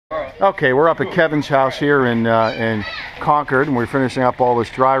Okay, we're up at Kevin's house here in Concord, and we're finishing up all this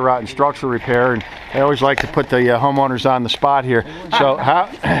dry rot and structural repair. And I always like to put the homeowners on the spot here. So,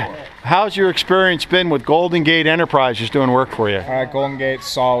 how's your experience been with Golden Gate Enterprises doing work for you? Golden Gate's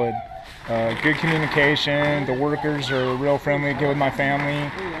solid. Good communication. The workers are real friendly. Good with my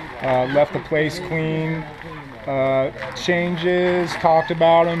family. Left the place clean. Changes, talked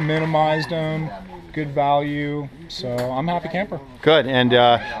about them, minimized them. Good value, so I'm a happy camper. Good, and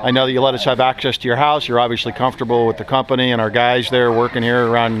I know that you let us have access to your house. You're obviously comfortable with the company and our guys there working here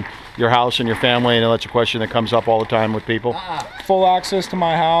around your house and your family. I know that's a question that comes up all the time with people. Full access to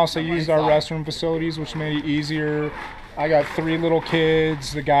my house. I used our restroom facilities, which made it easier. I got 3 little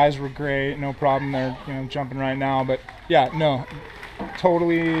kids. The guys were great, no problem. They're jumping right now, but yeah, no.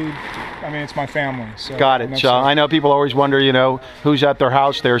 Totally, I mean, it's my family. So got it. So I know people always wonder, who's at their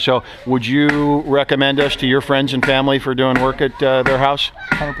house there. So would you recommend us to your friends and family for doing work at their house?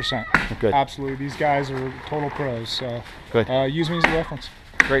 100%. Good. Absolutely. These guys are total pros. So good. Use me as a reference.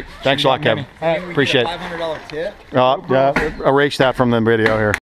 Great. Thanks a lot, Kevin. All right. Appreciate it. $500 tip? Yeah, erase that from the video here.